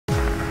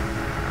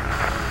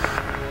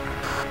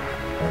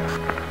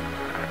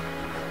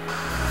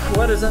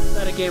is up,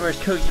 Metagamers?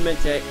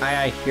 Kojimente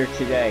II here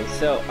today.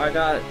 So I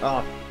got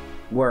off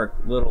work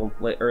a little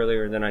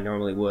earlier than I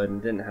normally would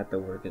and didn't have to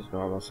work as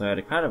normal, so I had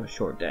a kind of a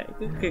short day.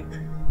 You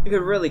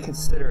could really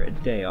consider it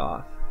a day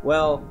off.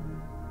 Well,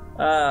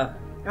 I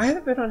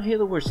haven't been on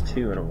Halo Wars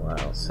 2 in a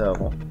while,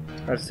 so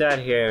I sat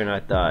here and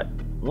I thought,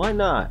 why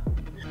not?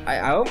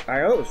 I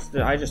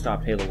just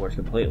stopped Halo Wars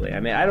completely. I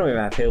mean, I don't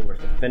even have Halo Wars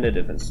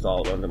Definitive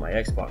installed onto my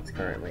Xbox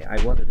currently.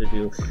 I wanted to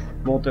do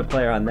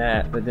multiplayer on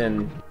that, but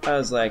then I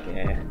was like,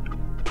 eh.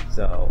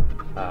 So,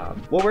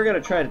 what we're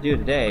gonna try to do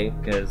today,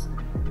 because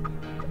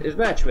is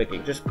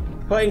matchmaking, just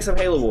playing some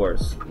Halo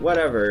Wars,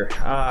 whatever.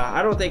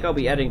 I don't think I'll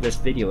be editing this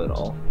video at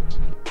all.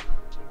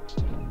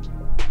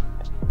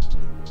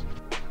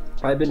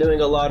 I've been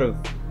doing a lot of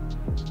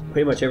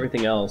pretty much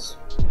everything else,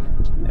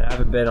 and I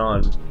haven't been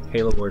on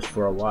Halo Wars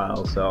for a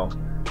while, so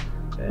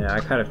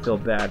I kind of feel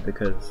bad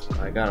because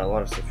I got a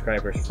lot of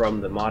subscribers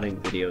from the modding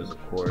videos,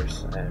 of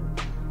course,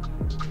 and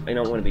I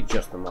don't want to be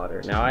just a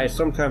modder. Now, I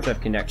sometimes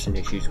have connection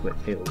issues with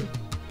Halo,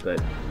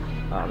 but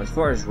as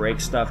far as rank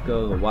stuff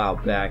goes, a while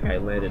back I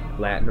landed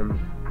Platinum,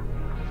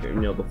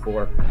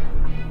 before.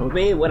 With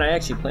me, when I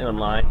actually play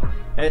online,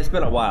 and it's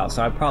been a while,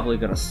 so I'm probably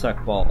gonna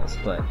suck balls,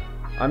 but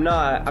I'm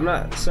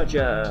not such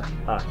a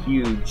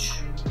huge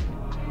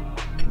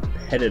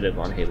competitive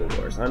on Halo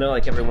Wars. I know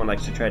like everyone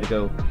likes to try to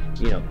go,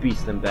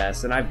 beast them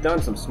best, and I've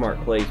done some smart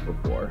plays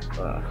before.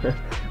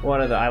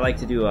 I like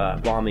to do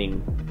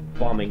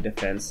bombing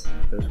defense.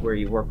 That's where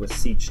you work with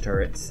siege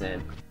turrets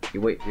and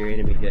you wait for your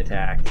enemy to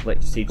attack, let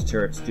your siege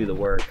turrets do the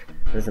work.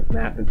 There's a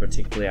map in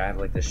particular I have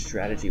like this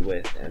strategy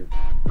with, and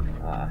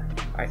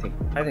I think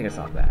it's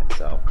not bad.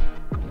 So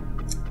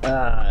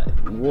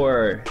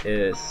war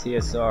is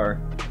CSR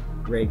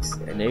rakes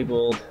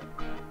enabled.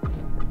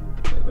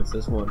 Wait, what's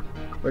this one?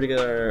 We're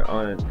together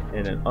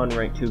in an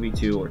unranked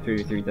 2v2 or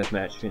 3v3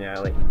 deathmatch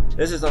finale.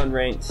 This is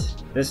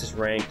unranked. This is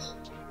ranked.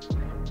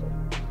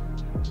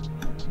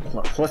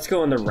 Let's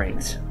go in the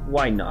ranked.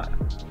 Why not?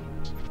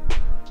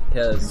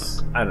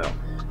 Because I don't know.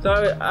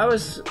 So I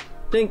was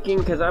thinking,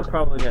 because I'm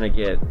probably gonna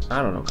get,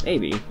 I don't know,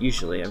 maybe,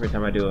 usually every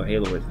time I do a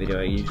Halo Wars video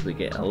I usually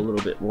get a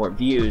little bit more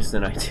views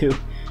than I do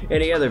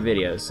any other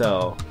video,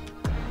 so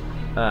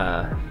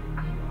I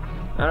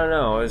don't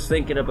know, I was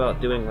thinking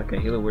about doing like a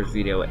Halo Wars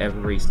video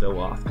every so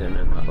often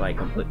and like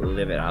completely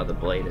live it out of the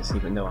Bladus,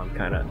 even though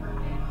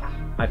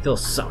I feel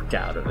sucked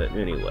out of it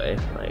anyway.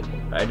 Like,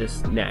 I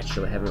just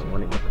naturally haven't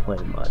wanted to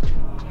play much.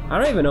 I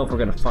don't even know if we're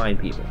gonna find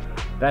people.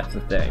 That's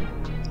the thing.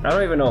 I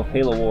don't even know if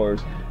Halo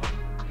Wars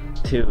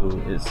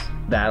 2 is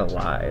that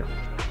alive,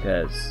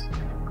 because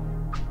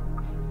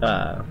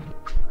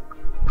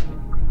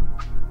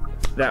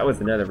that was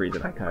another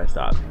reason I kind of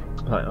stopped.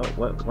 Oh,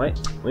 what?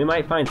 We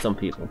might find some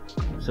people.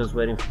 So I was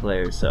waiting for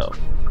players, so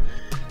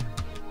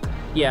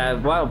yeah, a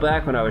while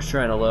back when I was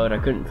trying to load, I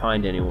couldn't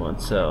find anyone,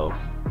 so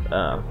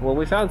well,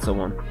 we found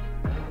someone.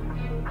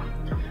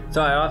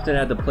 So I often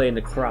had to play in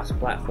the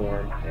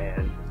cross-platform,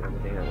 and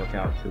everything didn't work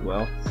out too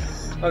well.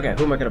 Okay,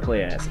 who am I gonna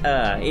play as?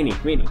 Eeny,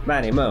 meeny,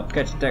 miny, mo,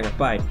 catch a dagger,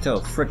 bite, toe,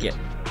 frick it.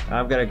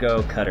 I'm gonna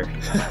go Cutter.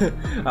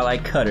 I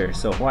like Cutter,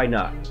 so why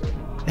not?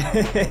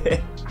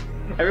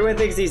 Everyone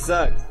thinks he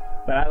sucks,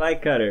 but I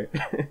like Cutter.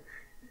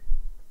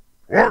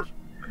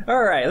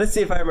 Alright, let's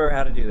see if I remember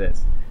how to do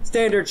this.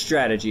 Standard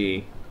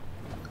strategy.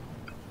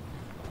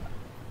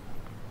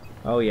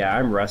 Oh yeah,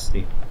 I'm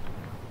rusty.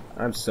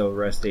 I'm so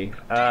rusty.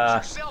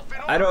 I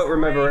don't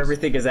remember where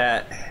everything is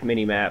at.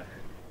 Minimap.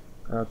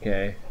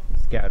 Okay.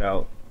 Scout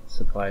out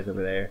supplies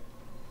over there.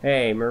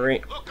 Hey,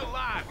 Marine. Look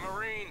alive,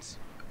 Marines.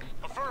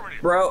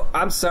 Affirmative. Bro,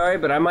 I'm sorry,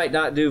 but I might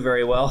not do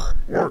very well.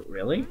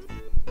 Really?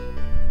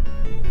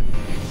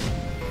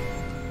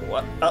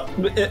 What?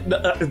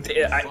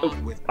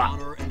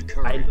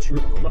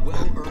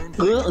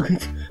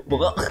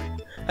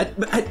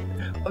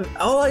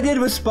 All I did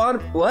was spawn.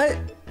 What?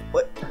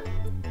 What?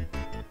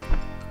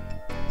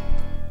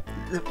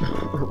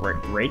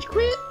 Rage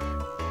quit?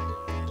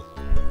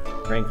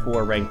 Rank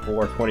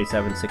 4,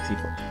 27,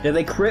 64. Did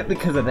they crit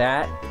because of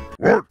that?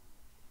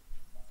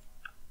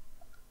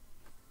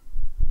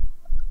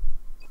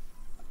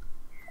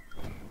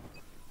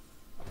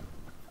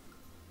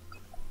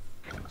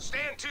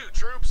 Stand to,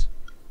 troops.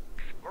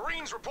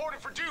 Marines reporting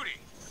for duty.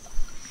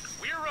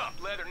 We're up,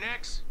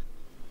 Leathernecks.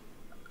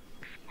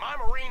 My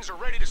Marines are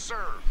ready to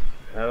serve.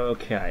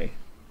 Okay.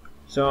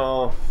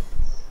 So,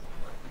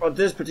 on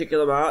this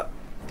particular map,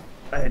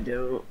 I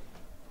do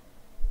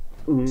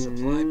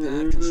Supply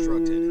pad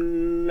constructed.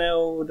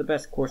 know the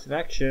best course of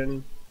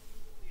action.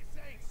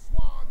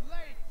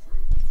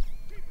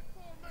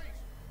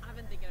 I've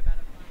been thinking about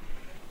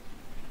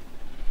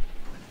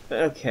it.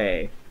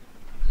 Okay.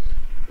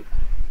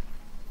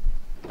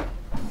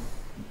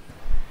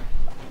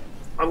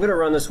 I'm gonna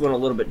run this one a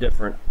little bit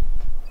different.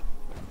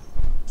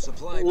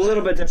 Supply A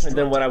little bit pad different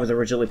than what I constructed. was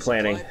originally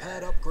planning. Supply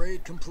pad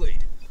upgrade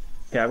complete.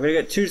 Okay, I'm gonna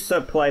get 2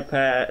 supply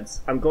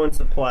pads. I'm going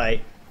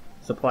supply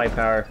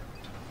power.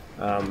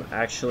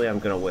 Actually, I'm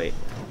gonna wait.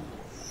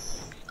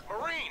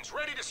 Marines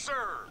ready to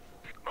serve.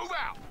 Move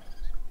out.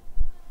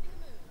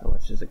 How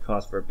much does it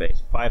cost for a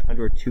base?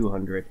 500,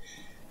 200.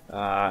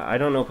 I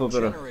don't know if we'll be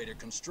able to. Generator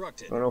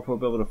constructed. I don't know if we'll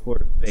be able to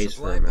afford a base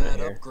for Supply a minute pad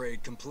here.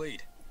 upgrade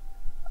complete.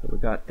 So we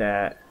got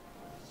that.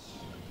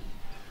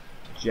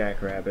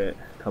 Jackrabbit,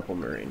 a couple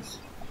Marines.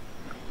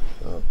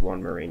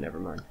 One Marine, never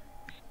mind.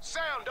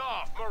 Sound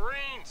off,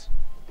 Marines!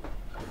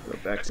 Go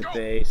back Let's to go.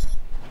 base.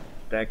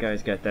 That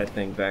guy's got that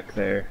thing back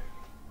there.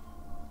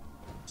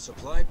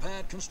 Supply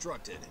pad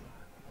constructed.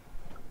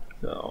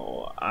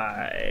 So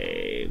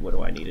what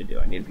do I need to do?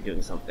 I need to be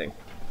doing something.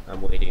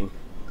 I'm waiting.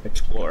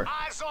 Explore.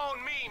 Eyes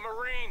on me,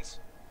 Marines!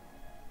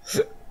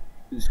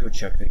 Let's go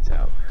check things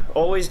out.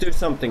 Always do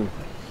something.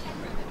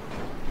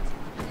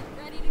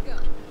 Ready to go.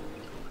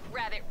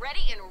 Rabbit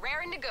ready and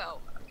raring to go.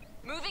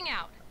 Moving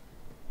out.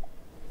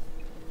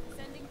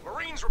 Sending.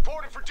 Marines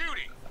reporting for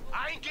duty.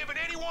 I ain't giving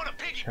anyone a Had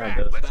piggyback.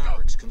 those Let's go.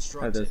 Barracks Have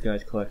constructed. those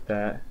guys collect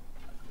that.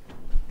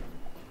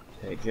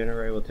 Okay,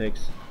 generator will take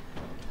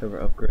over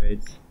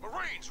upgrades.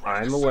 Marines ready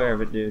I'm to aware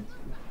serve. of it, dude.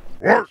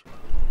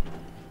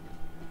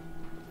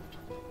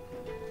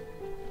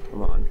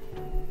 Come on.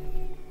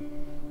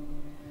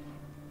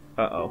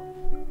 Uh-oh.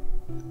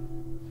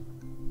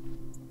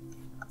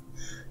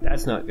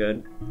 That's not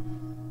good.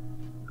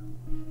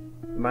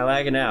 Am I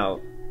lagging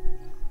out?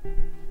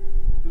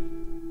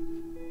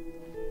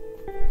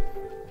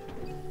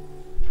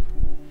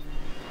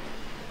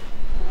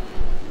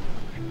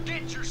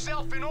 Get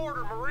yourself in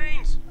order,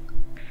 Marines.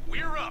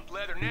 We're up,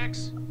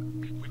 Leathernecks.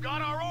 We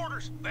got our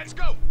orders. Let's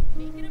go.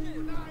 Making a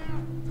move.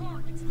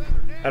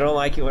 I don't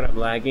like it when I'm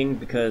lagging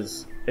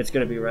because it's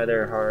going to be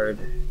rather hard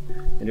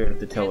and you have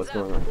to tell Heads what's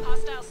up. going on.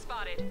 Hostile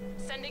spotted.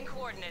 Sending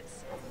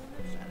coordinates.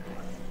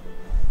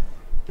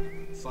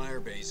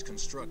 Firebase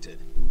constructed.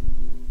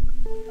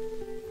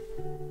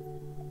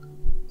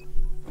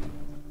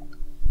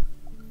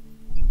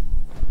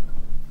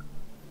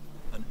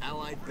 An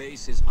allied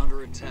base is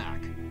under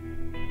attack.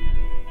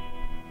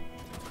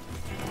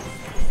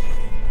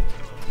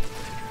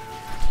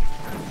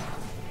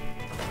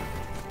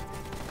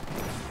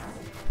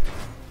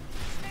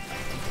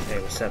 Okay,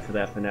 we're set for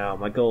that for now.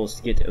 My goal is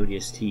to get to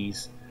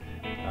ODSTs,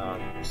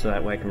 so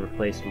that way I can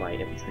replace my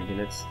infantry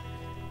units.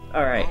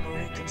 Alright,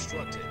 Armory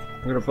constructed.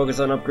 I'm going to focus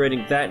on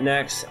upgrading that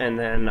next, and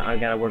then I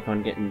gotta work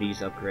on getting these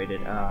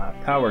upgraded.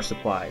 Power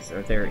supplies,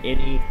 are there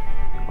any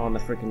on the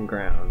freaking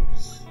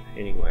grounds?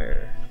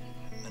 Anywhere?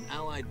 An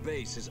allied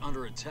base is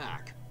under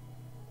attack.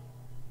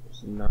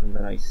 There's none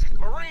that I see.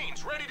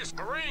 Marines ready to...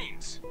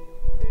 Marines!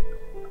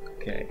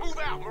 Okay, Move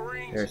out,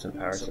 Marines! there's some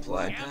power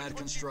Supply supply. pad What you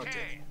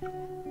constructed.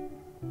 can.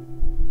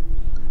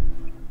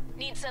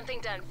 Need something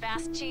done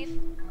fast, Chief?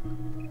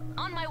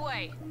 On my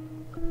way.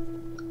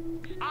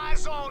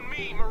 Eyes on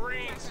me,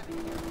 Marines!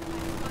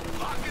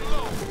 Lock and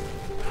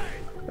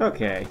load!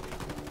 Okay,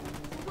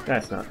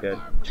 that's not good.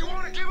 You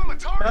want to give them a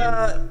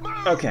target?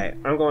 Move! Okay,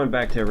 I'm going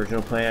back to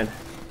original plan.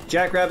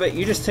 Jackrabbit,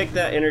 you just take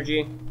that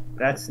energy.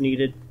 That's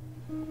needed.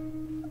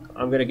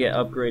 I'm gonna get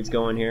upgrades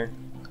going here.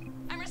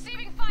 I'm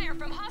receiving fire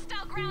from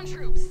hostile ground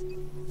troops.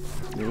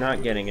 You're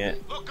not getting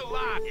it. Look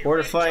alive! You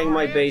Fortifying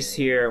my ready, base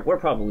here. We're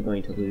probably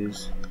going to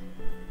lose.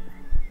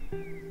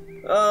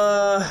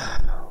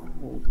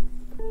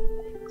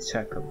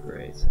 Check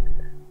upgrades.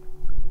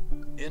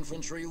 Okay.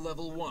 Infantry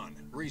level 1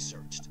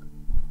 researched.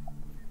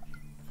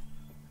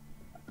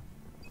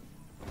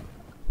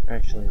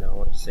 Actually, no, I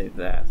want to save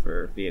that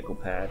for vehicle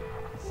pad.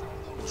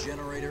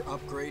 Generator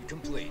upgrade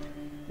complete.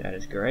 That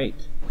is great.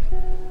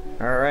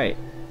 Alright.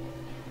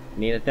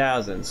 Need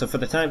 1,000. So for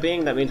the time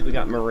being, that means we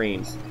got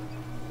Marines.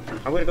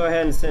 I'm gonna go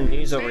ahead and send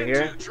these over Stand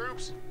here. to,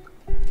 troops.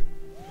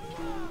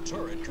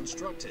 Turret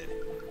constructed.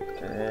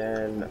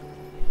 And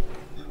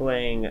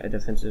playing a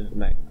defensive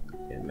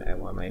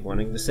why am I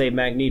wanting to say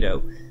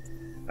Magneto?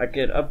 I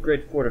could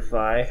upgrade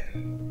Fortify.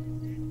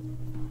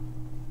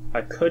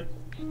 I could.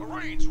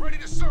 Marines ready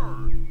to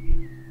serve!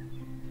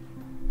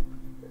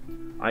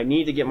 I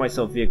need to get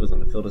myself vehicles on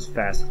the field as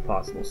fast as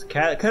possible. So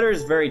Cutter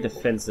is very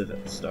defensive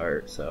at the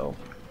start, so.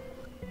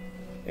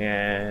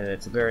 And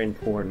it's very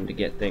important to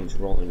get things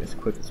rolling as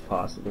quick as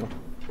possible.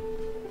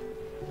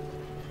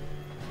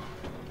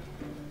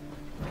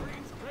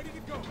 Marines ready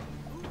to go!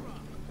 Hoorah!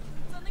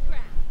 It's on the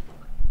ground.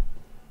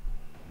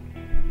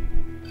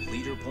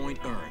 Leader point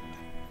earned.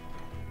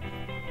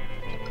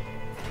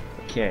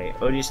 Okay,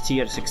 ODST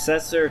at a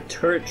successor.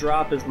 Turret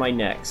drop is my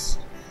next.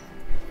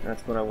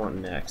 That's what I want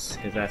next,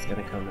 because that's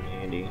going to come in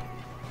handy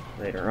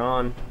later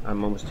on.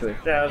 I'm almost to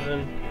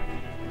 1,000.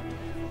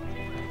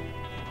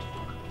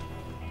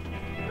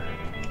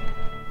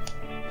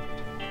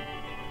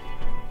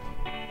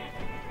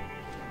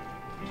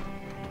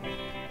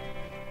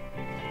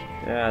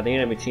 Yeah, the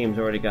enemy team's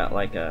already got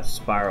like a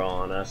spiral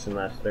on us, and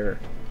that's their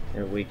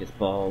weakest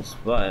balls,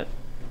 but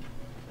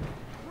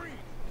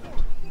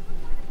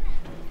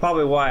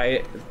probably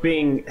why,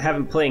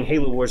 having playing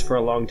Halo Wars for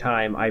a long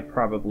time, I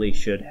probably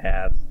should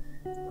have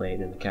played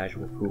in the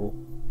casual pool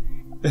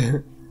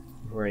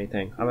or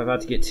anything. I'm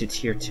about to get to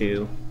tier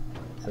 2,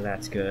 so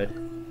that's good.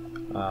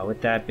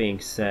 With that being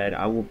said,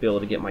 I will be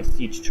able to get my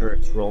siege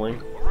turrets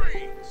rolling.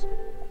 Marines!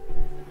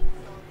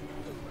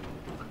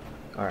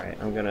 Alright,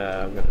 I'm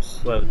gonna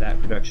slow that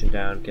production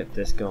down, get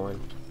this going.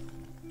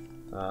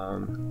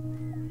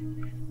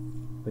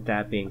 With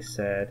that being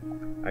said,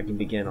 I can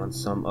begin on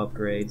some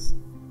upgrades.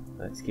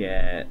 Let's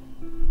get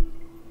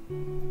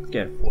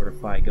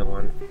Fortify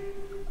going.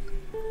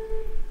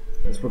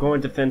 Since we're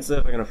going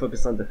defensive, I'm gonna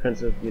focus on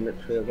defensive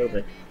units for a little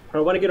bit. I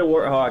want to get a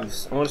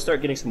Warthogs. I want to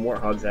start getting some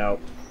Warthogs out.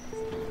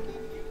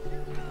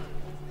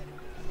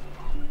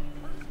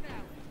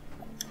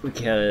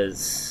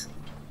 Because,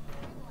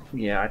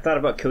 yeah, I thought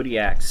about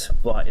Kodiaks,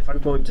 but if I'm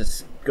going to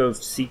go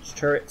siege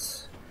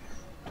turrets,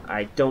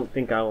 I don't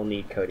think I will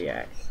need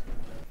Kodiaks.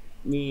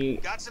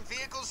 Got some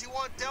vehicles you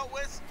want dealt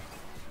with?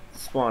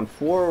 Spawn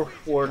 4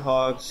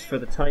 Warthogs for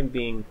the time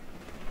being.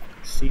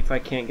 See if I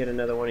can't get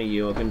another one of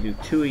you. I'm going to do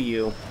 2 of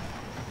you.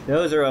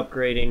 Those are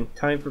upgrading.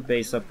 Time for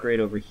base upgrade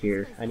over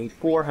here. I need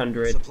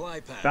 400.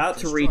 About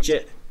to reach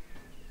it.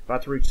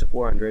 About to reach the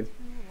 400.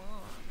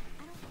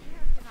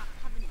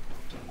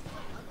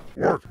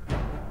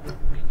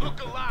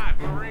 Look alive,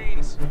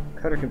 Marines!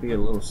 Cutter can be a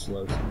little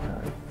slow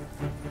sometimes.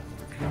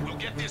 We'll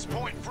get this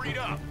point freed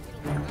up.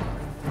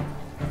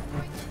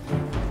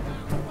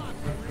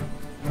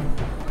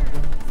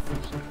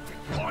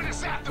 Point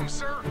us at them,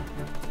 sir!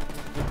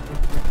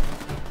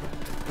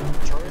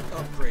 Turret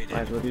upgraded. Might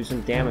as well do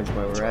some damage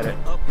while we're at it.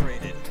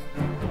 Upgraded.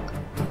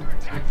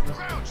 Attack from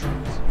ground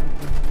troops!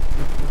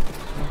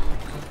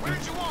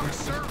 Where'd you want us,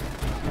 sir?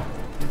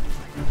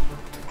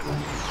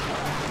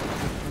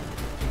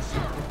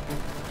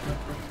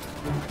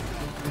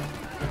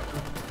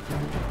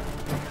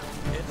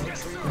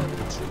 Infantry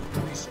level 2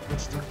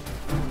 researched.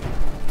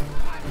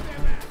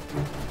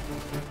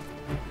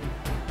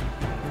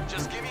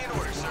 Just give me an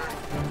order, sir.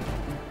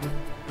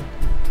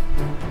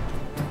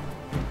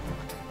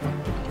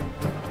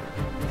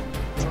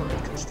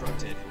 Turret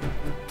constructed.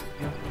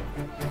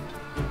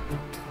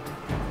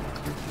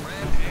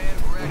 Ready and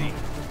ready.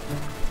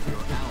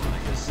 Your ally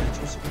has sent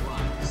you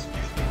supplies.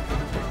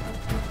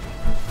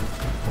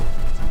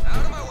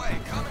 Out of my way,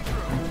 coming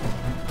through.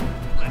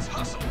 Let's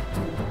hustle.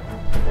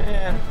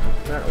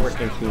 Not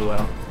working too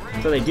well.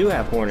 So they do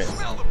have Hornets.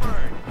 Smell the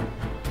burn.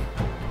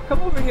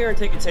 Come over here and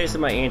take a taste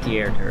of my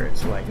anti-air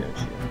turrets, why don't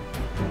you?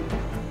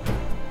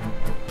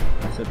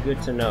 So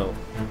good to know.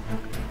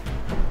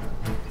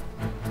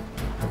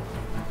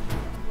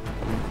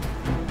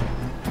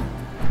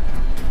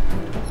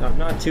 So I'm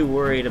not too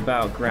worried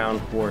about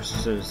ground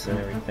forces and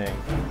everything.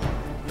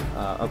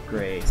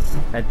 Upgrades.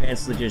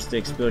 Advanced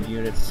logistics, build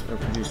units, or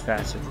produce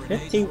faster.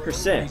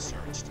 15%!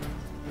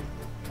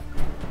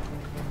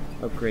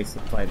 Upgrade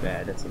supply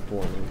bad, that's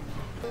important.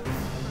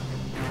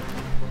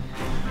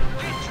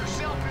 Get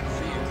yourself in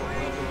Vehicle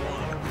level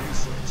 1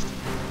 researched.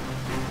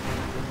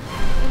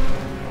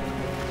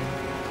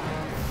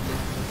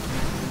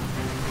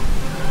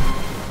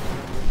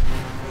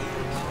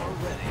 Power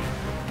ready.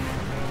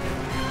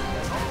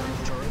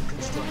 Turret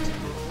constructed.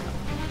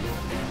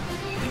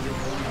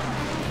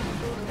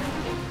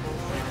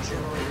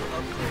 Generator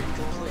upgrade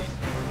complete.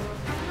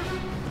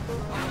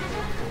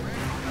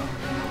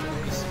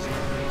 Base is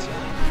under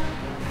attack.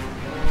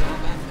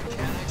 Combat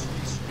mechanics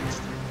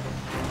researched.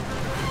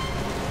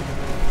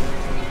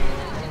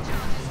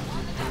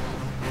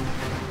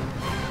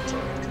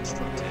 Turret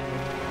constructed.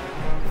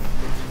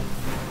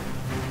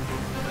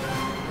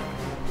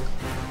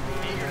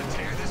 Eager to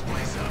tear this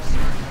place up,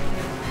 sir.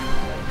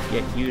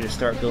 Get you to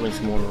start building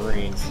some more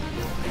Marines.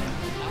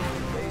 Our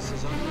base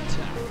is under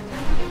attack.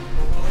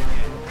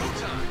 Go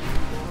time.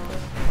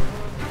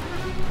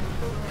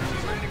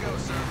 She's ready to go,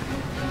 sir.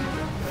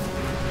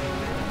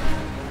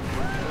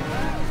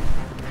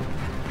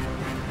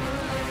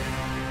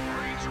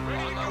 Marines are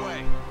ready on my way.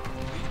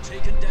 We've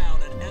taken down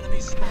an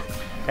enemy Spartan.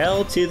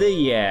 Hell to the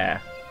yeah.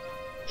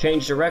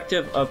 Change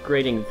directive,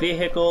 upgrading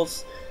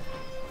vehicles.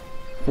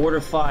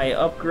 Fortify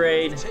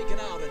upgrade. Taken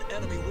out an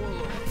enemy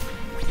warlord.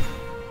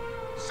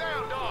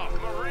 Sound off,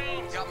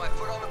 Marines. Got my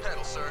foot on the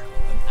pedal, sir.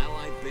 An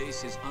allied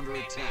base is under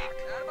attack.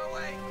 Out of my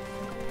way.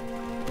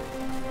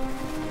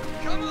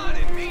 Come on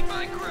and meet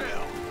my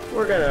grill.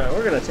 We're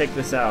gonna take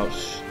this out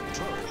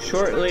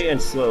shortly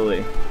and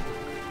slowly.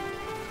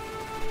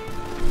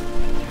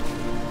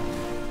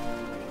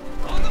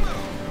 On the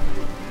move.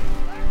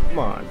 Come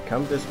on,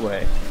 come this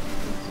way.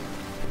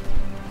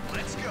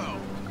 Let's go.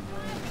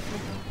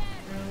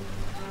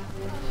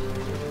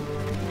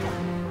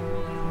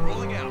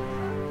 Rolling out.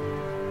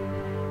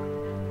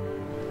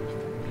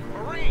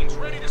 Marines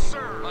ready to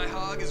serve. My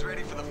hog is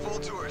ready for the full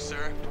tour,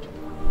 sir.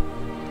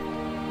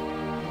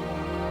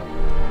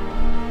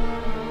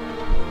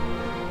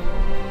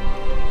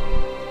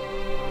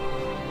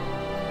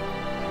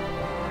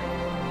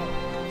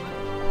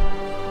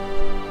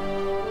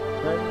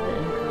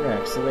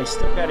 Incorrect. So they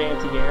still got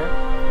anti-air.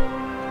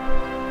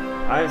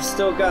 I've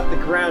still got the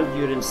ground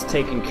units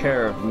taken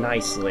care of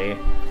nicely.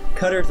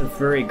 Cutter's a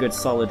very good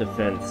solid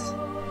defense.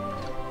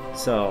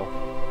 So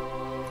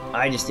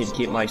I just need to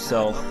keep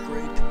myself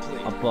Upgrade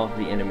complete. above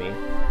the enemy.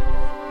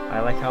 I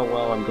like how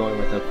well I'm going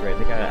with upgrade.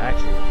 They got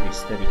actually a pretty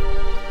steady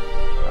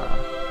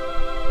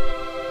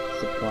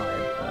supply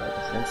of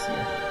defense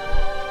here.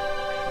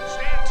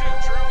 Stand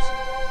to,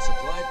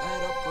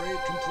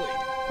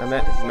 I'm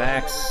at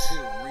max.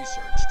 Level 2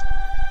 researched.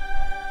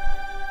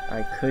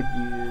 I could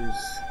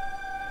use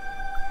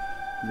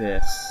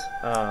this.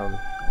 I'm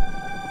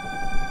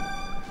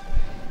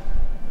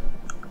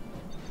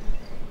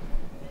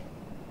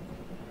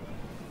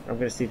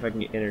gonna see if I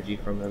can get energy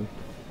from him.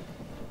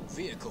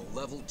 Vehicle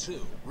level 2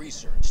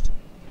 researched.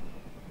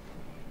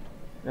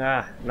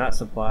 Ah, not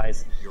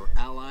supplies. Your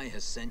ally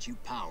has sent you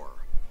power.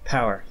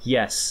 Power,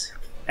 yes.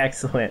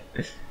 Excellent.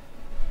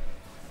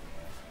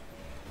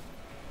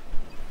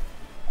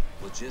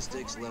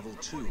 Logistics level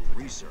 2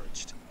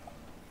 researched.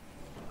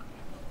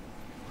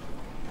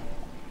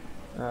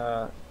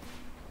 Let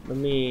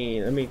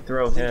me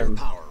throw Leader him.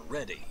 power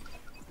ready.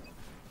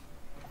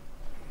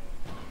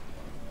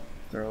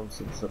 Throw him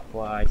some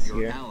supplies Your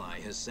here. ally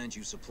has sent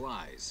you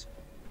supplies.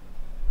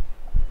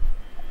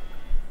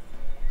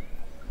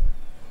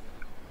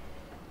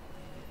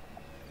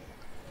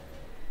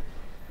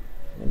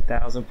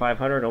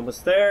 $1,500,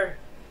 almost there.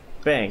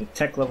 Bang,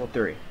 tech level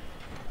 3.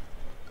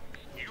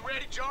 You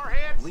ready,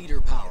 jarheads?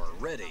 Leader power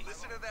ready.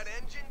 Listen to that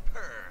engine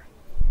purr.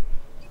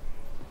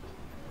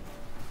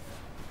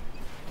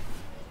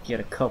 Get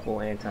a couple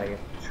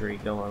anti-infantry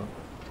going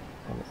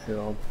on the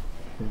field.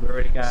 We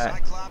already got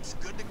Cyclops,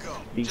 good to go.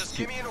 these Just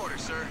two. give me an order,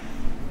 sir.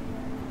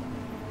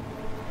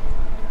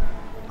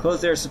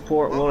 Close air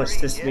support won't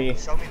assist me.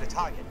 Show me the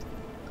target.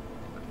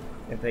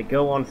 If they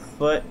go on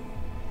foot,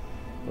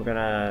 we're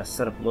gonna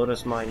set up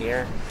Lotus Mine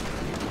here.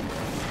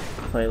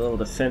 Play a little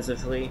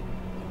defensively.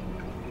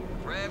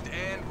 Revved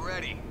and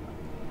ready.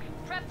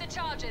 Prep the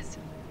charges.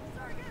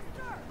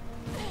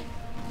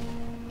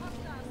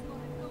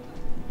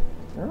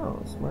 Oh,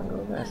 smart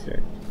little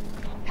bastard.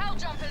 Hell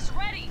jumpers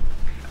ready.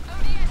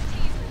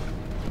 ODSTs.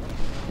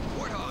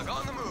 Warthog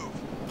on the move.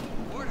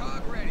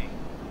 Warthog ready.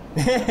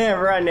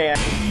 Run there.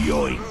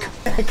 Yoink!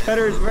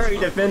 Cutter is very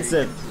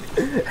defensive.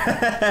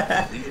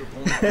 Leader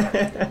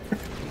point.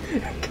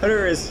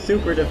 Cutter is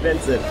super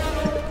defensive.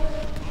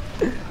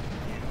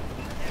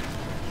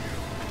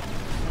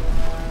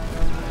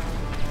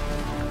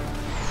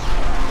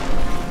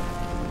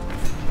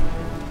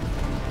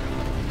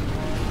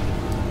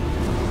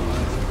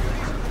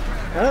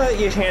 How about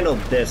you handled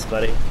this,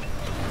 buddy?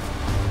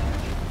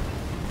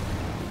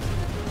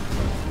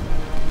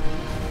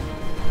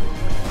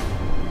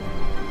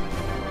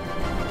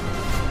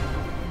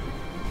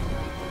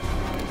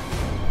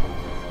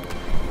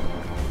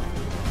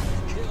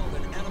 Killed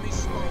an enemy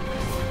smoke.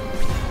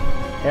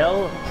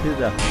 Hell to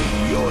the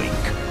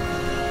yoink.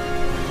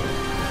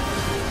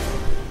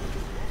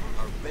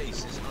 Our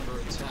base is under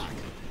attack.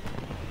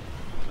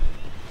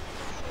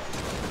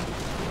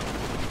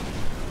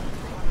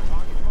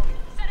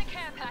 Set a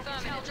care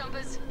package. Hell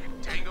jumpers.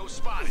 Tango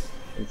spotted.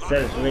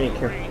 Instead of many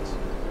Marines.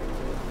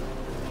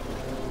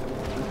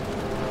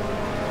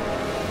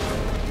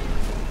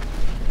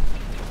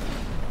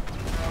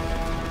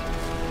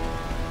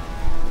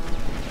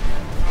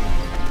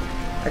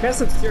 I got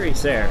some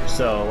serious air,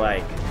 so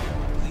like,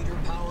 Leader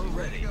power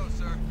ready. Go,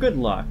 sir. good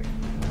luck.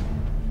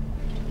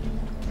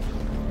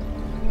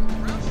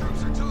 Ground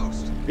troops are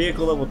toast.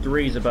 Vehicle level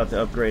 3 is about to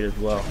upgrade as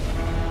well.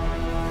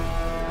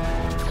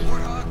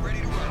 Warthog ready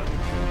to run.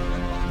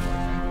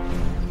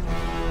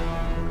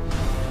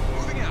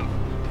 Moving out.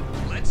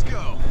 Let's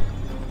go.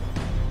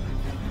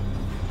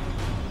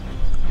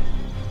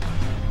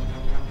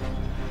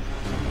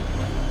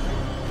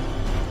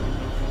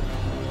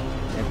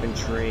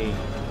 Infantry.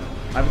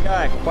 I've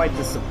got quite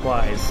the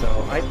supplies, so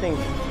I think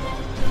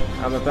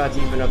I'm about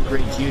to even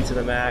upgrade you to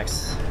the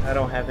max. I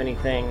don't have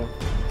anything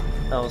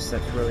else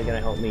that's really going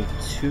to help me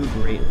too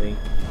greatly.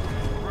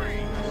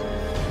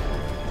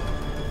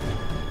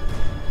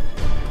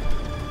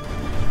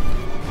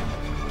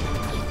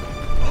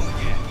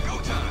 Oh yeah, go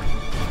time.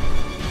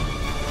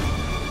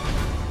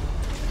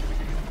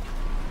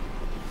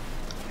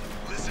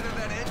 Listen to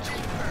that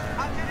engine purr.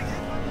 I'm getting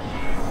hit.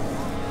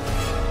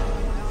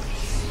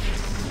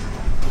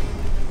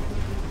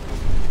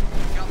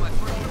 Got my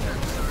foot on the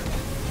pedal, sir.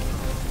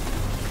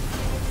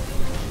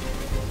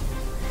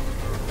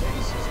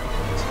 Base is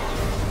under attack.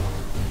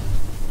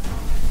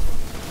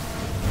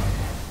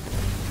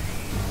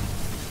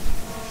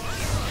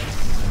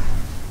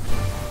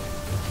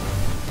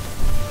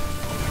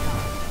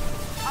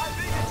 I'm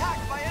being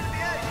attacked by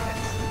enemy air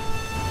units.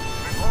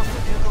 Report the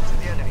vehicle to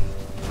the enemy.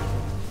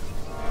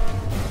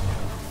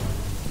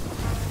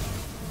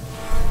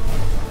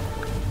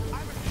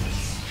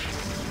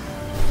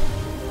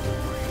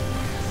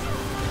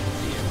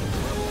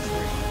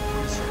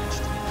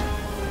 Researched.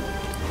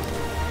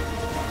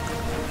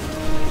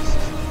 Base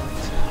is under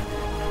attack.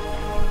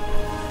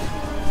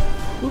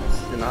 Oops,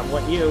 did not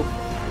want you.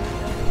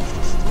 He's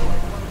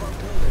destroyed one of our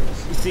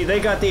buildings. You see, they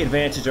got the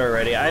advantage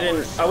already.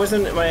 I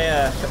wasn't, my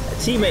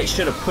teammate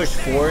should have pushed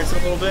forwards a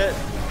little bit,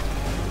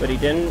 but he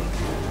didn't.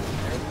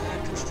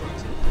 Airpad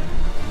constructed.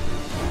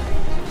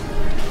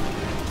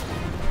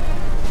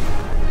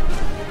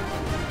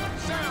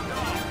 Sound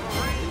off,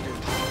 Marine. Leader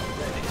power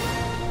ready.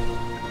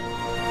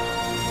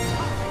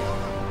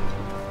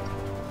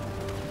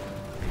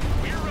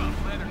 We're up,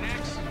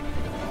 Leathernecks.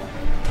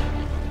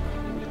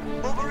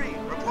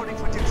 Wolverine, report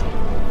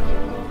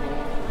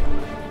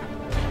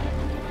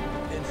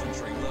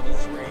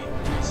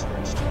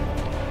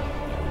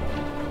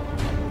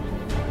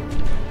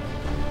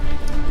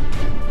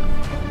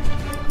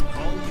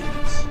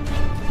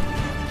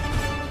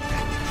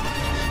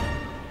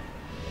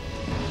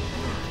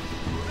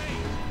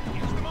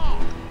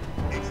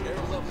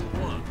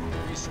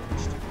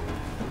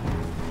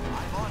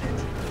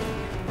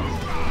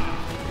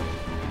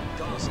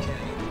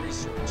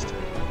researched.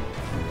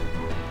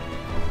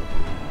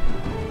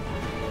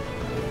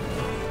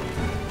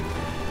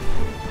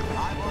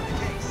 I'm on the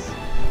case.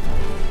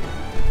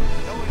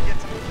 No one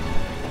gets me.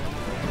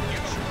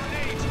 Use your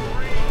grenades,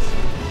 Marines!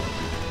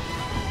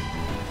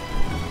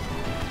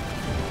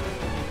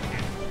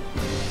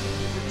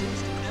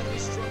 Reduced enemy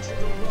structure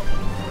to rubble.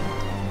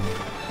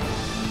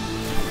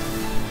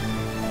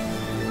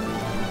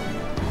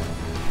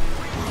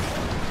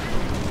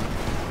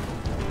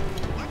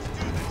 Let's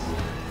do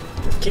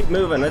this! Let's keep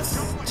moving.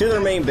 Let's to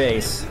their main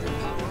base.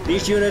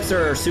 These units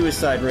are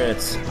suicide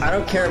units. I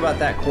don't care about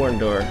that corn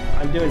door.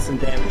 I'm doing some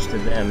damage to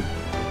them.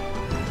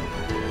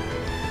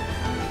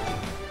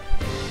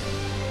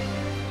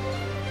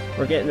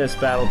 We're getting this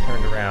battle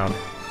turned around.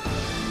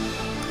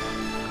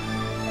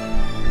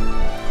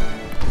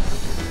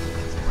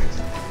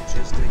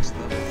 Logistics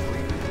level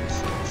 3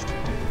 researched.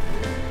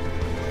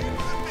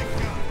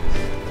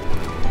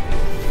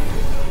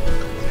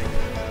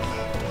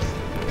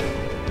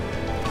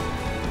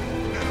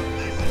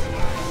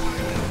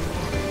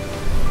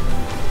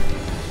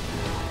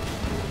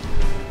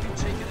 You've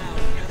taken out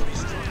enemy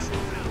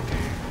structure.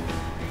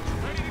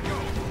 Ready to go!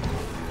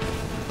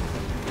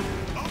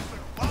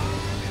 Open fire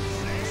and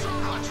say,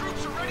 our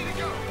troops are ready to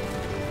go!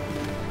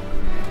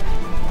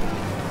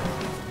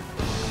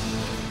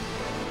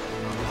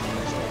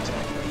 Allies are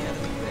attacking the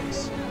enemy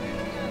base.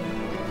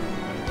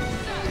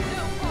 Sir,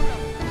 no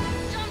problem.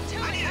 Jump to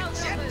I it, need a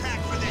Helljumpers. jetpack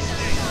for this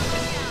thing.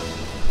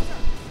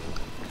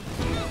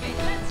 Move it,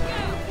 let's go.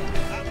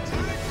 I'm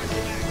time for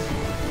snacks.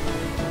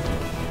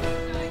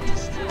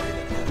 Destroyed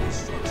an enemy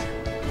structure.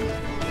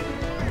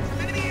 Fire from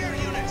enemy air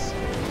units.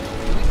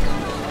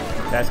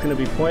 That's gonna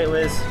be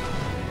pointless,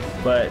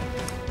 but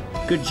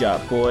good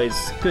job,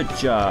 boys. Good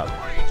job.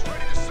 Marines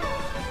ready to serve!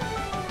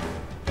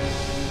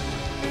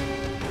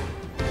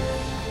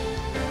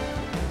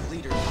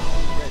 Leader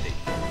power ready.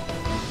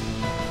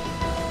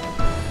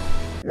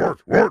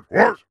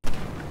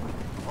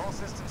 All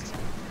systems.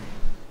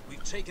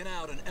 We've taken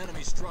out an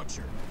enemy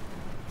structure.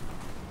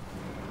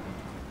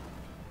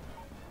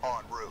 En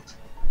route.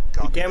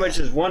 He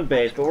damages one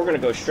base, but we're gonna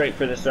go straight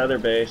for this other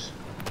base.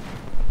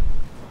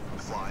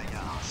 Flying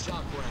out.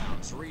 Shock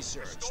rounds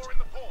researched. Storing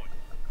the point.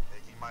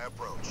 Making my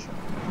approach.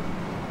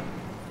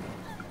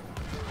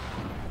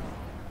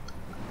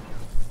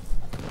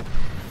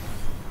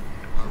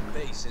 Our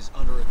base is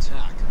under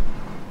attack.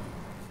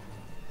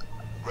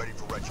 Ready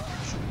for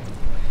retribution.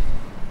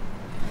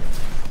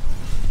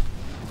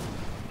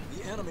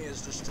 The enemy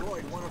has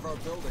destroyed one of our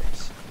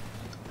buildings.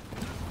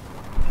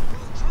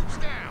 Move troops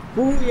down!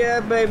 Ooh yeah,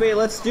 baby,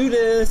 let's do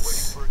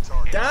this. For a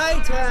target.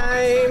 Die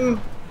time!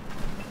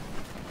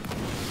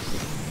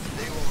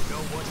 They won't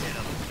know what hit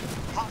them.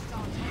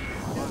 Hostile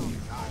team.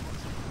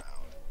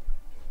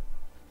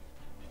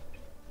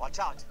 Watch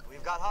out.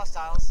 We've got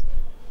hostiles.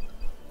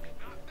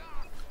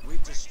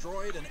 We've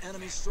destroyed an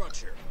enemy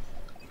structure.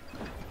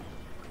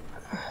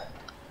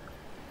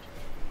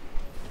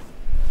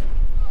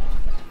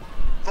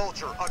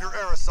 Vulture under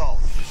air assault.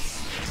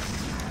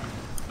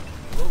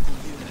 Local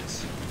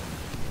units.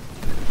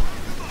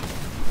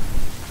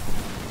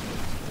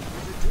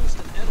 We've reduced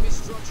an enemy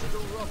structure to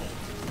rubble.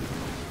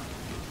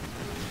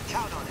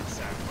 Count on it,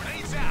 sir.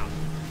 Grenades out!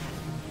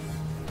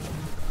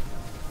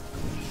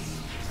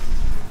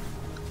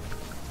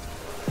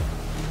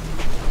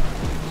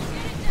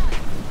 Get it done.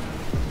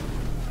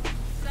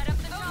 Set up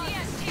the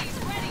ODSTs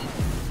ready.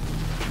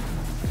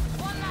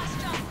 One last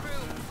jump,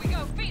 crew. We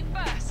go feet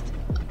first.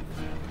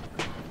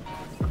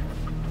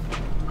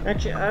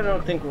 Actually, I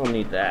don't think we'll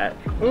need that.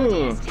 Hmm.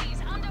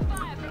 ODSTs under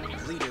fire from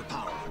enemy. Leader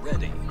power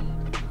ready.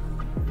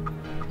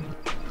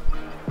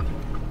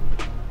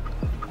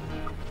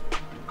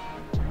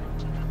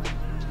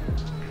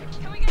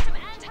 Can we get some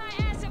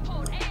anti-air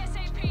support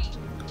ASAP?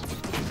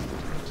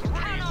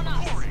 Count on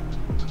us. Reporting.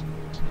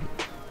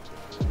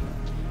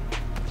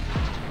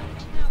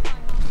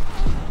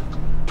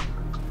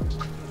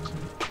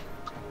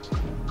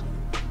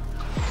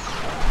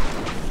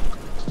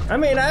 I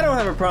mean, I don't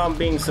have a problem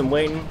being some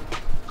waiting.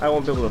 I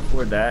won't be able to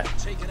afford that.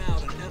 Taken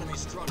out an enemy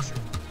structure.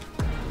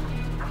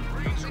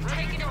 Marines are We've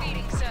ready to taken go! a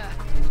beating, sir.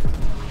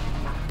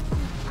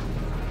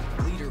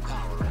 Leader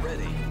power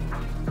ready.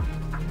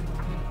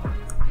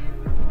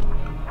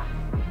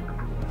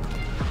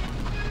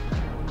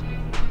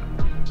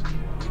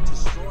 We've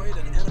destroyed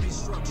an enemy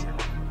structure.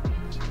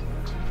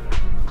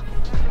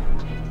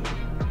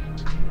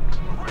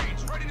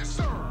 Marines ready to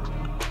serve!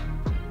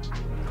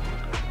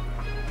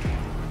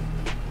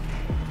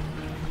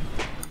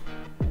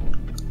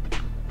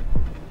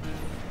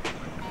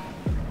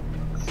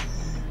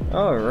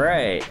 All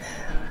right.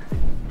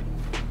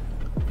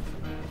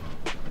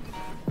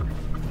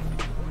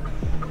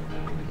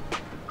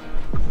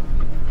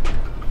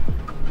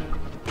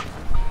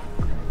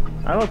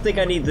 I don't think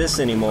I need this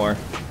anymore.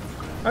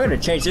 I'm gonna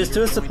change this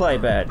to a supply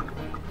bed.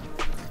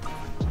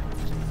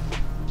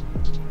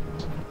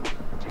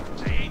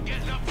 They ain't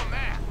getting up from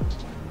that!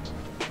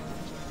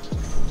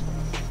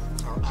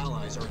 Our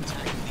allies are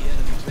attacking the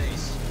enemy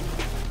base.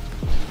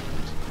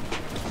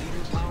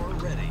 Leader power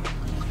ready.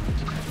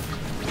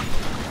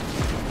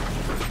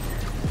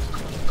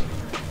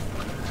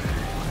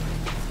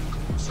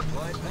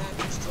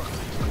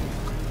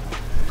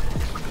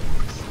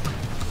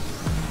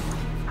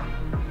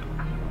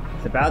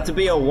 about to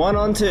be a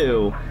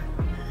 1-on-2.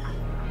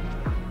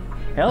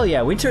 Hell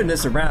yeah, we turned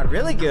this around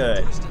really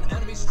good. Reduced an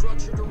enemy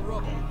structure to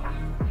rubble.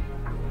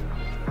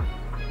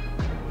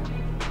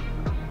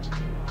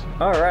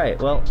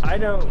 Alright, well, I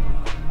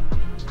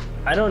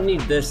don't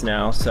need this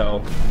now,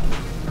 so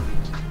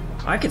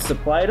I can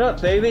supply it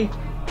up, baby.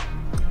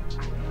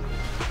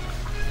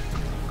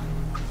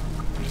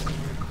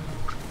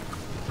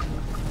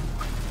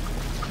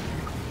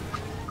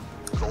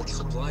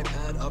 Supply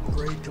pad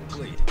upgrade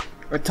complete.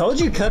 I told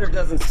you Cutter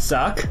doesn't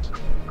suck.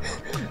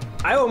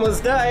 I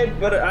almost died,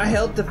 but I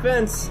held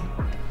defense.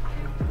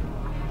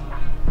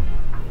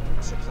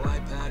 Supply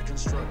pad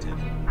constructed.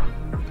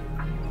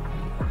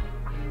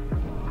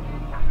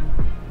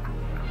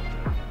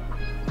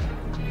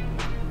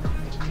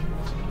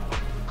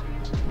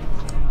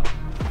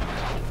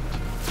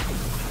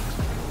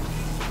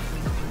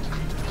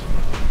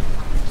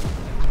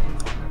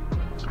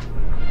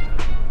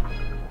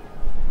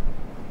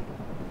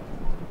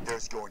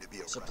 There's going to be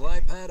a Supply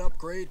pad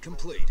upgrade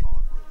complete.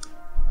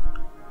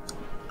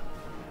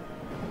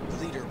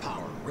 Leader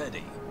power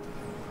ready.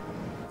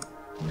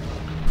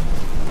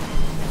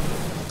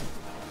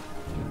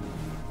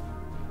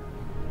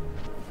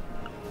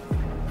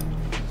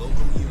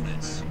 Local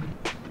units.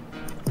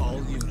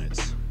 All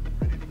units.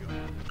 ready to go.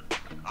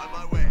 On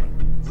my way.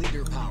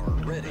 Leader power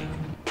ready.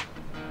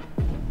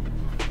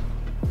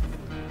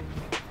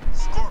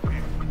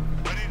 Scorpion,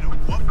 ready to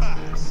whoop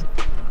ass.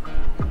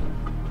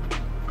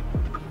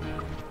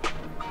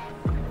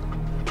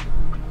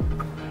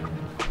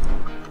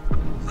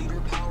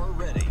 Leader power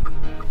ready.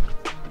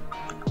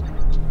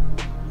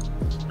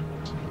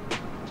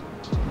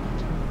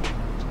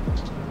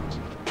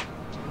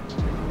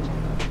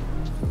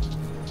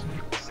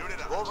 Suit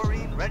it up.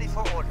 Wolverine, ready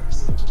for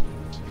orders.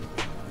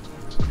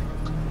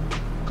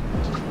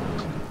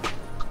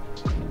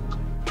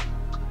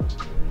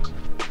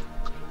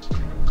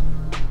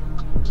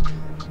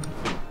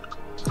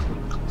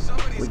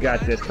 We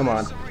got this, come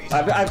on.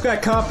 I've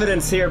got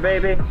confidence here,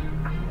 baby.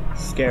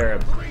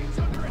 Scarab. Marines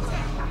under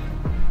attack.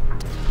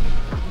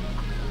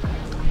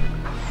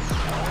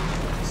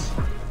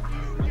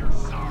 You're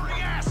sorry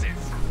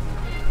asses.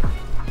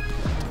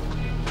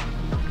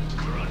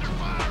 We're under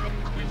fire.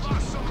 We've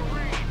lost some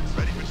Marines.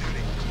 Ready for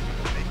duty.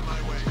 Making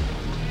my way.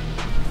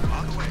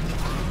 On the way.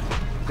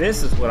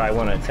 This is what I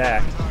want to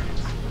attack.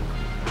 Targets.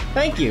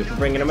 Thank you for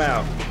bringing them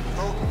out.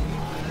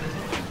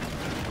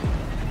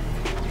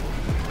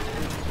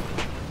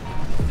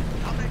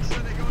 I'll make sure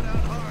they go down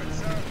hard,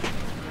 sir.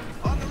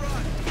 On the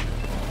run.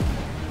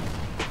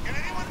 Can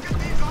anyone get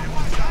these on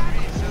my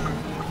side, sir?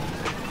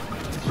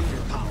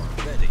 Leader power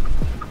ready.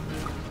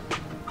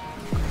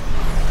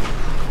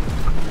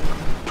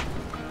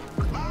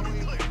 Loud and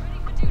clear. Ready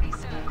for duty,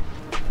 sir.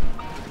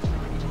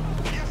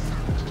 Yes, sir.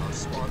 Our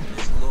Spartan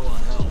is low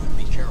on health.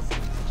 Be careful.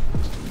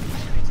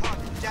 Enemy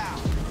target down.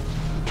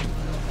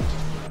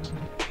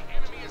 The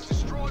enemy has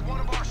destroyed one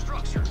of our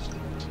structures.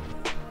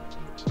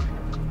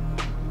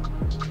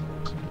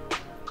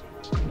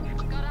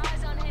 Got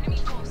eyes on enemy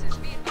forces.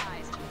 Be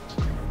advised.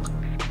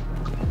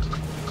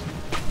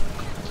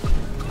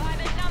 By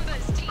the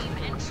numbers, team,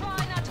 and try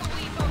not to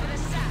weep over the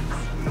sacks.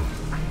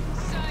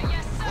 Sir,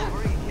 yes, sir.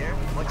 Wolverine here.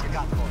 What you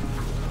got for me?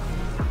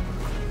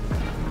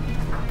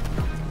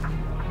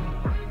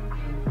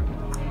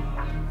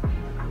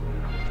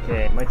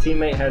 Okay, my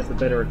teammate has the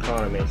better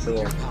economy, so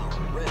Leader power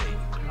ready.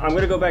 I'm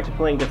gonna go back to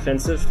playing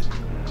defensive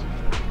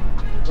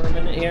for a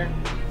minute here.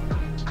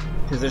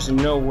 Because there's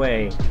no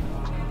way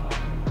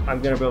I'm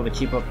gonna be able to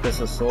keep up this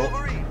assault.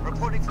 Wolverine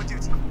reporting for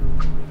duty.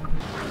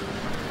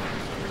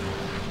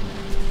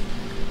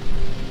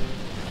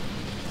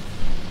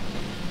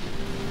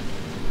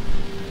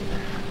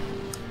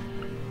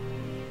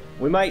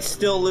 We might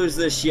still lose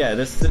this yet.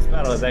 This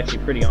battle is actually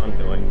pretty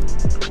ongoing.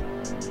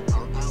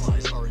 Our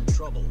allies are in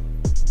trouble.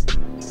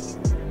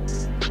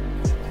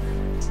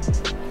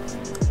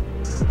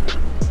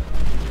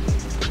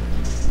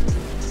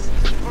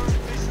 Confirm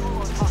visual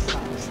on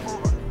hostiles.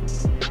 Over.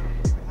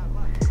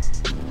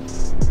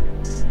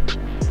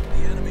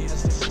 The enemy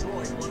has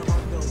destroyed one of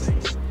our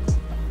buildings.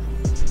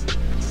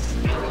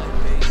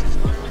 Allied base is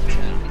under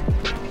attack.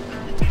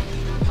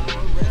 Leader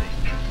power ready.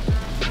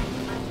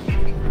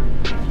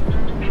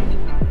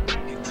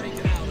 You've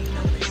taken out an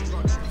enemy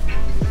structure.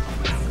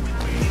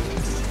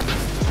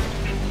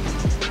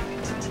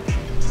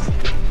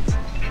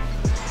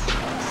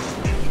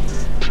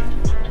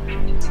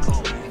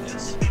 All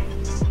units.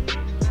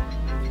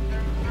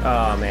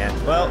 Oh man.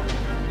 Well,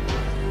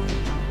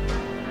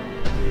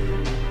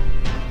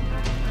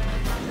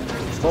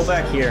 pull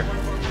back here.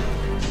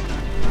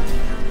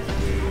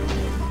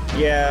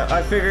 Yeah,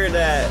 I figured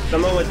that the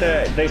moment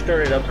that they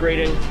started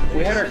upgrading,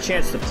 we had our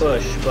chance to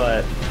push,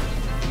 but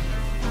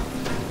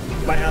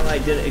my ally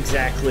didn't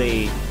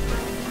exactly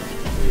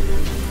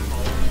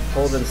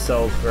hold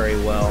themselves very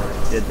well,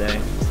 did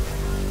they?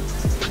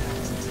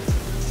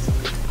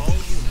 All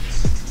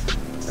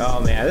units.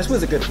 Oh man, this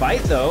was a good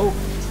fight though.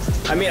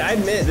 I mean, I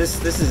admit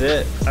this is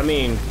it. I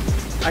mean,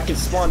 I can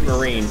spawn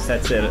Marines,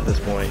 that's it at this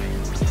point.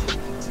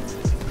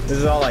 This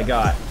is all I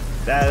got.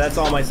 That's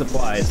all my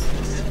supplies.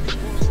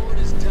 Enemy warlord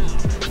is down.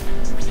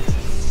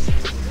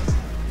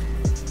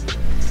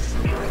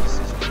 Our base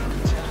is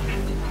under attack.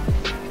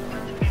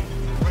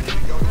 Ready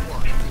to go to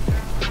work.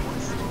 One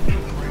smoke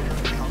crater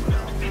coming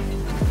up.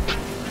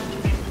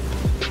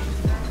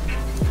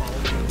 All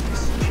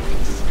units.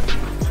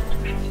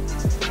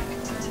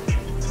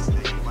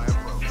 Taking my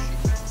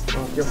approach.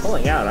 Well, if you're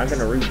pulling out, I'm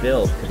gonna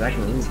rebuild, because I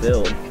can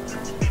rebuild.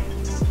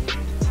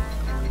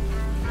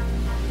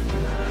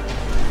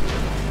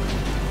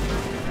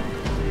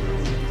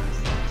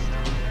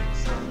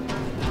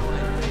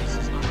 Allied base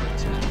is under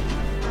attack.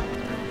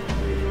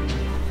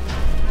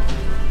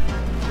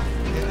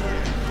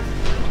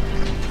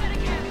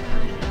 In here.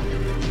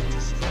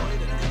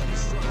 Destroyed an enemy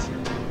structure.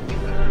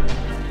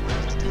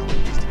 Ready to do what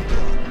needs to be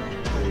done.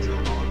 Soldier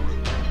en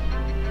route.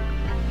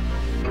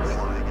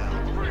 Flying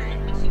out.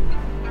 Marines.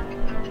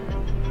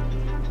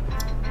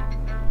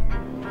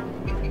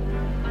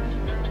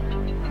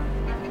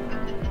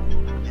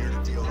 Here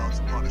to deal out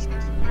some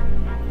punishment.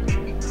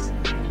 En route.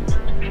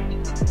 Soldier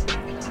engaging.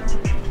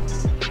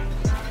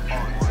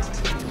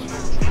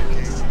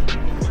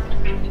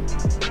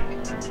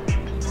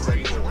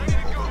 Ready for Ready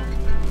to go.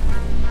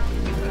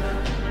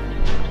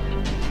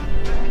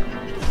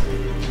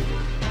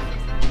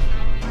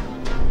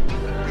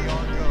 We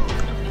on go.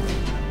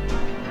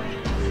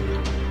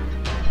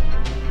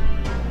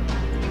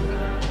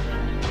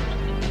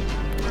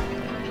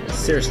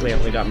 Seriously, I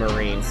only got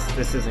Marines.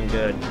 This isn't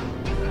good.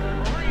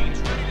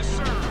 Marines ready to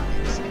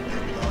serve. Some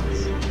big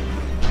guns.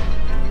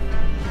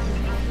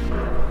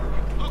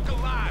 Look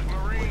alive,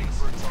 Waiting Marines.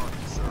 for a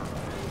target, sir.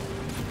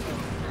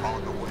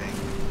 On the way.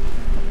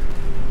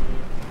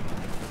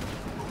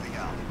 Moving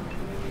out.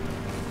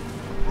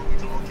 Moving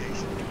to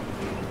location.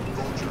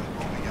 Vulture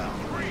moving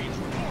out. Marines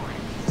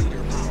reporting.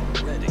 Leader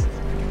power ready.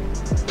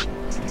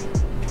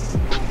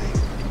 Moving.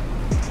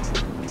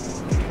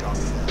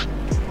 Copy that.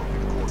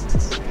 Moving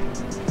coordinates.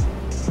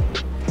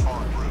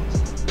 En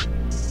route.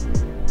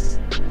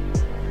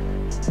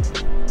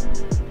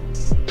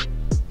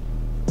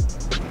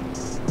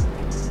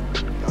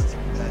 Got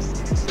some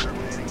pests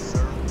exterminating,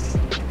 sir.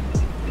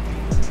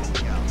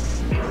 Moving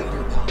out.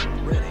 Leader power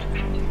ready.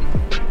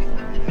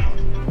 Moving out.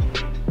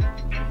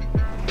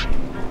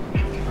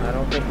 I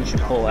don't think we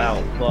should pull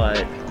out,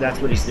 but that's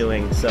what he's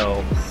doing,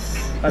 so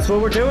that's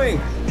what we're doing.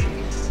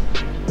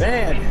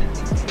 Man,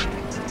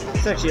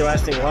 it's actually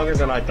lasting longer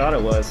than I thought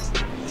it was.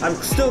 I'm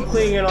still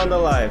clinging on the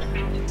live.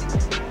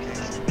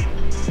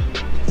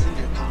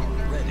 Leader power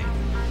ready.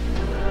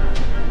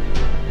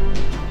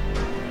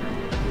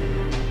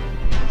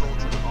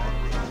 Vulture en route.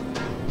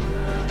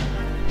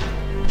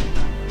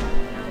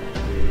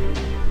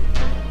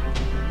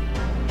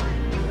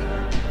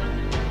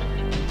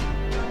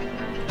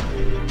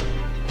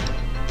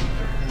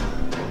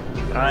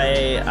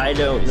 I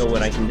don't know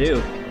what I can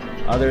do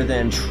other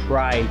than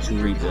try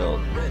to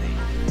rebuild. Ready.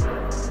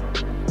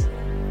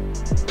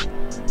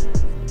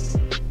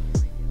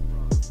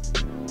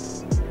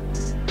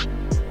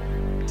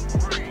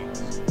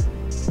 Marines.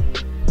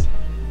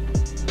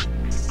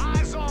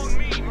 Eyes on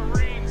me,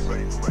 Marines.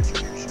 Ready for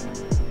retribution.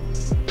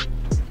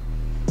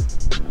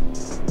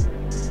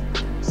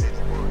 Say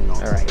the word. and I'll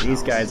Alright, take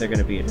these out. guys are going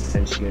to be a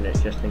defense unit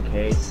just in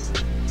case.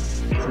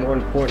 It's more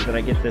important that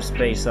I get this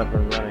base up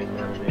and running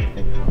more than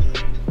anything else.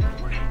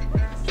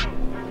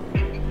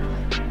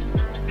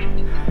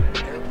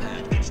 Air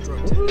pad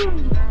constructed.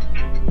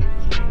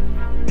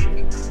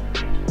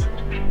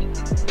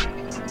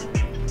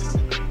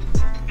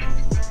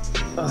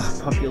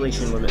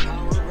 Population limit.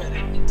 Power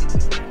ready.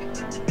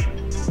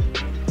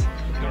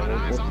 Got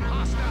eyes on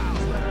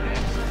hostiles.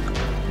 Next.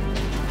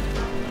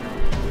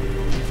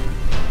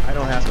 I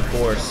don't have the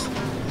force.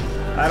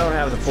 I don't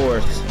have the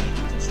force.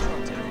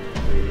 Constructed.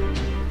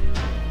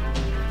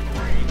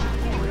 Marines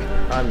reporting.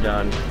 I'm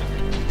done.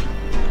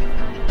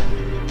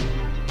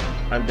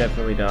 I'm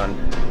definitely done.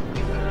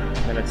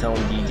 I'm gonna tell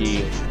him GG.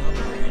 Station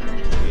upgrade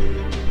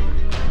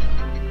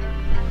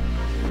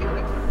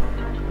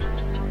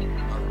complete.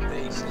 Our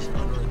base is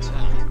under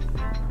attack.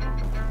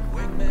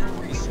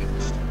 Wingman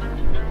researched.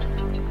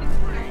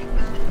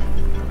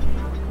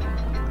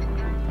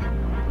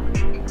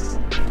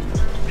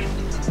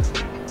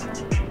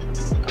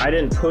 I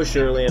didn't push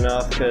early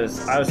enough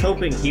because I was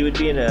hoping he would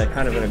be in a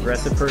kind of an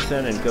aggressive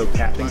person and go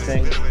capping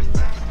things.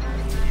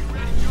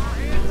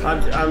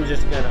 I'm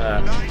just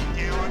gonna,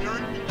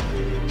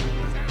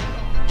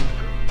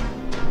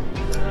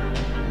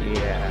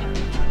 yeah.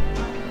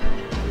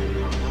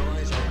 Our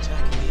allies are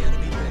attacking the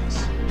enemy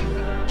base.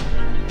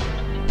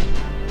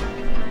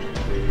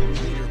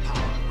 Leader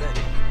power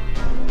ready.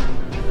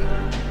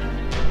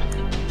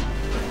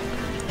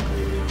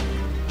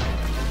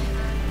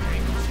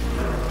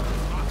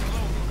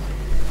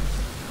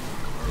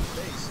 Our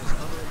base is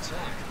under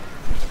attack.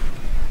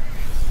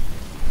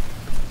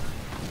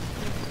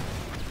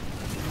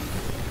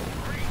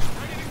 Marines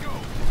ready to go.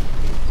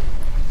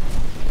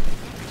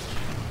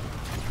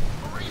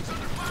 Marines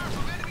under fire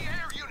from enemy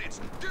air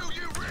units. Do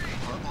you read?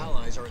 Our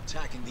allies are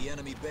attacking the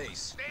enemy base.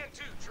 Stand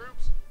to,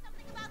 troops.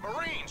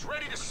 Marines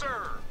ready to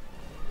serve.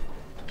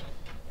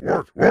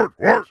 Under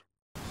air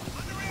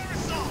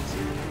assault!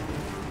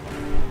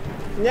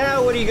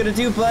 Now what are you gonna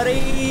do,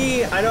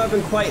 buddy? I know I've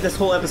been quiet this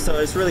whole episode.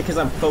 It's really because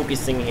I'm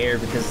focusing here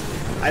because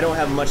I don't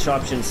have much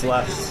options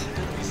left.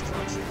 Enemy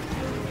structure.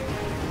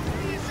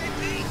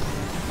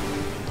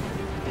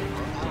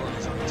 Our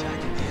allies are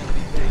attacking the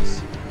enemy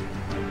base.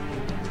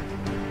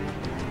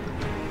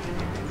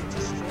 We've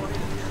destroyed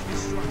an enemy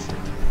structure.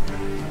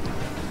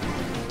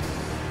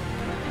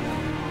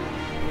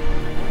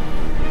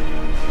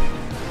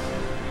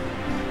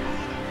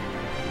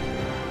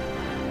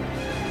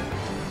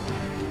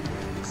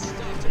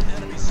 Stopped an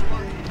enemy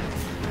Spartan.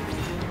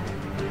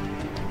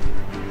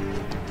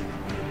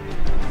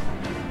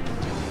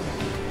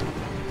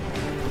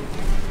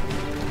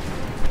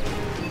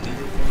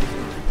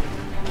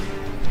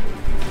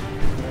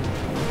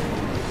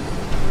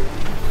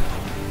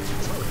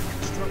 Turret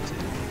constructed.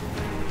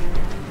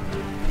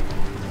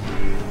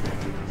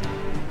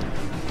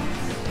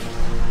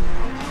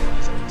 Our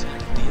allies are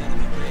attacking the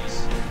enemy base.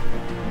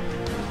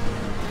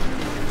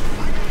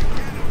 I got a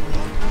cannon.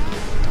 Load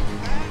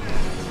back.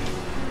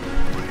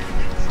 Bad ready to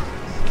make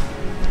tracks.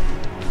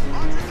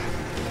 Roger that.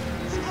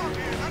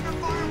 Scorpion, under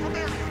fire from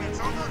air units,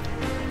 over.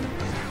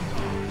 Sound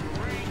off,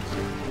 Marines.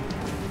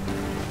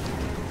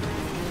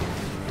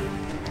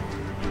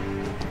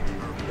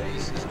 Our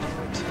base is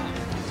under attack.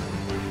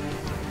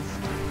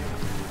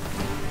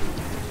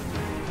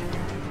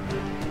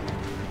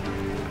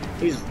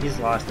 He's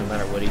lost no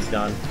matter what he's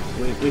done.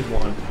 We've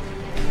won.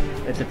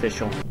 It's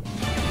official.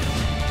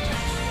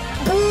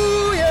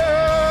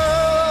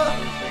 Booyah!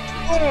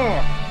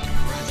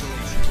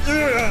 Congratulations.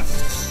 Yes!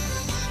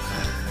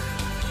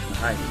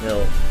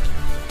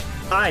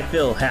 I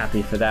feel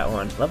happy for that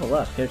one. Level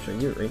up, character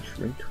unit range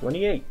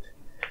 28.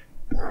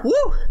 Woo!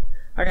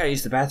 I gotta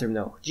use the bathroom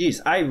though.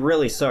 Jeez, I'm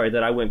really sorry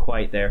that I went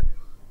quiet there.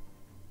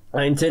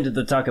 I intended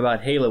to talk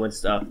about Halo and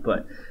stuff,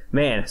 but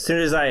man, as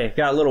soon as I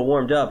got a little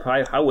warmed up,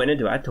 I went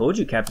into it. I told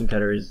you Captain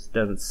Cutter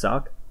doesn't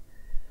suck.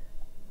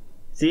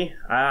 See,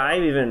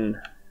 I've even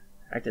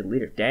acted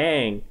leader.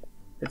 Dang.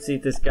 Let's see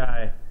if this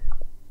guy.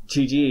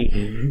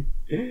 GG.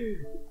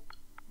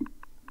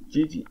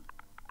 GG.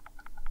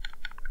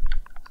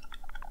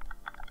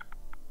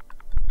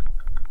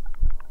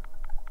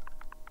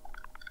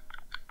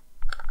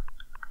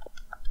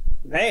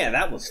 Man,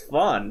 that was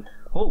fun.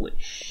 Holy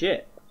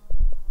shit.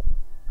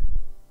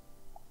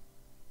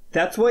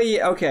 That's why you,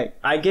 okay,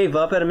 I gave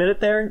up at a minute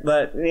there,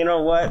 but you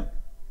know what?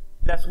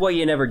 That's why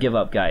you never give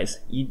up, guys.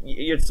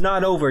 It's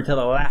not over until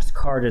the last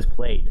card is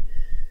played.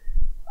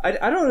 I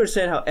don't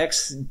understand how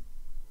XGC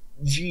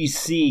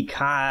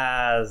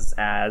Kaz,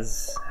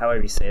 as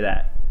however you say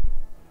that,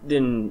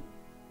 didn't.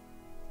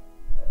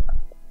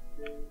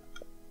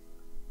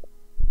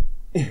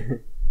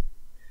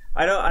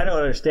 I don't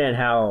understand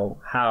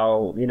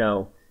how you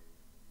know,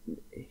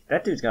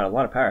 that dude's got a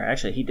lot of power.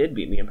 Actually, he did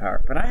beat me in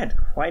power, but I had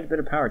quite a bit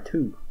of power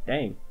too.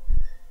 Dang,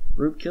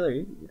 Rube Killer,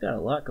 you got a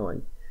lot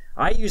going.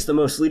 I used the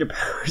most leader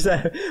powers.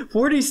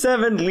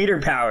 47 leader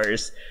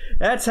powers.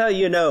 That's how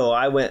you know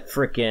I went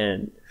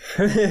frickin'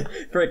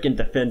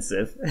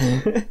 defensive.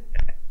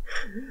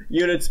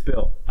 Units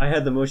built. I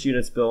had the most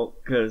units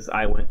built because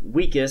I went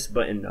weakest,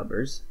 but in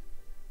numbers.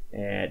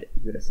 And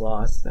units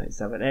lost,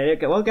 97. And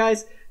okay, well,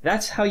 guys,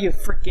 that's how you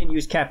frickin'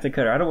 use Captain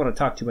Cutter. I don't want to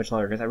talk too much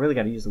longer because I really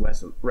got to use the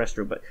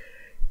restroom, but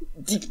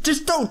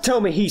just don't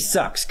tell me he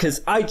sucks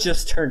because I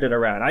just turned it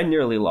around. I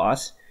nearly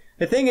lost.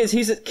 The thing is,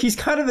 he's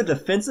kind of a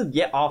defensive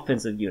yet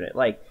offensive unit.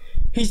 Like,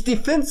 he's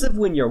defensive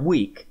when you're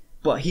weak,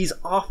 but he's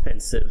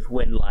offensive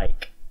when,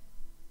 like,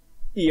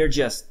 you're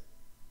just...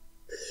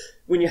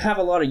 When you have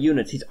a lot of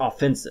units, he's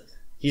offensive.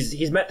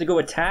 He's meant to go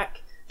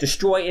attack,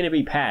 destroy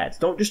enemy pads.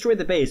 Don't destroy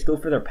the base, go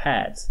for their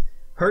pads.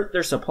 Hurt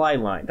their supply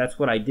line. That's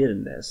what I did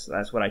in this.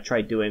 That's what I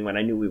tried doing when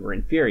I knew we were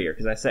inferior,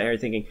 because I sat here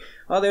thinking,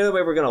 oh, the only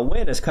way we're going to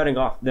win is cutting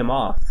them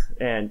off.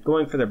 And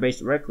going for their base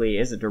directly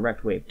is a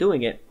direct way of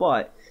doing it,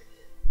 but...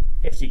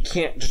 if you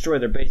can't destroy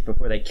their base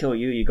before they kill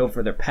you, you go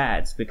for their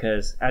pads,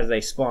 because as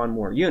they spawn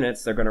more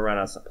units, they're going to run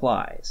out of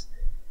supplies.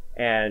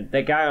 And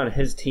that guy on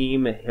his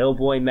team,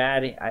 Hillboy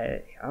Mad,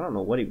 I don't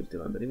know what he was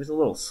doing, but he was a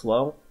little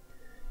slow.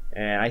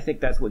 And I think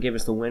that's what gave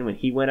us the win when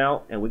he went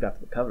out, and we got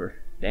the recover.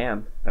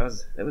 Damn, that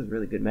was a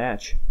really good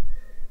match.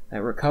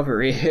 That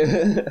recovery.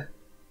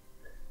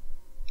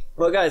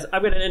 Well, guys,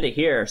 I'm going to end it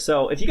here.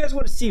 So if you guys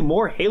want to see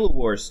more Halo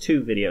Wars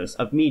 2 videos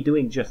of me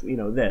doing just, you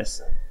know,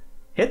 this,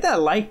 hit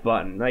that like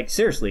button. Like,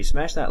 seriously,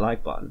 smash that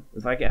like button.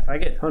 If I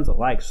get tons of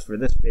likes for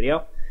this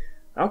video,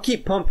 I'll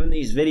keep pumping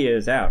these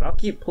videos out. I'll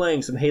keep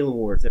playing some Halo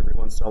Wars every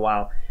once in a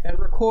while and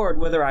record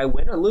whether I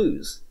win or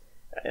lose.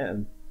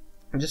 And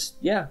just,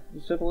 yeah,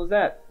 as simple as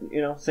that.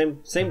 You know,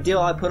 same deal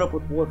I put up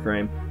with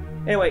Warframe.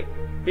 Anyway,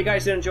 if you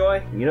guys did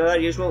enjoy, you know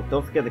that usual,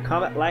 don't forget to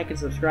comment, like, and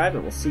subscribe,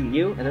 and we'll see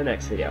you in the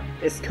next video.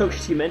 It's Coach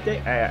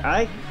Timente,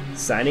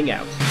 signing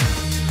out.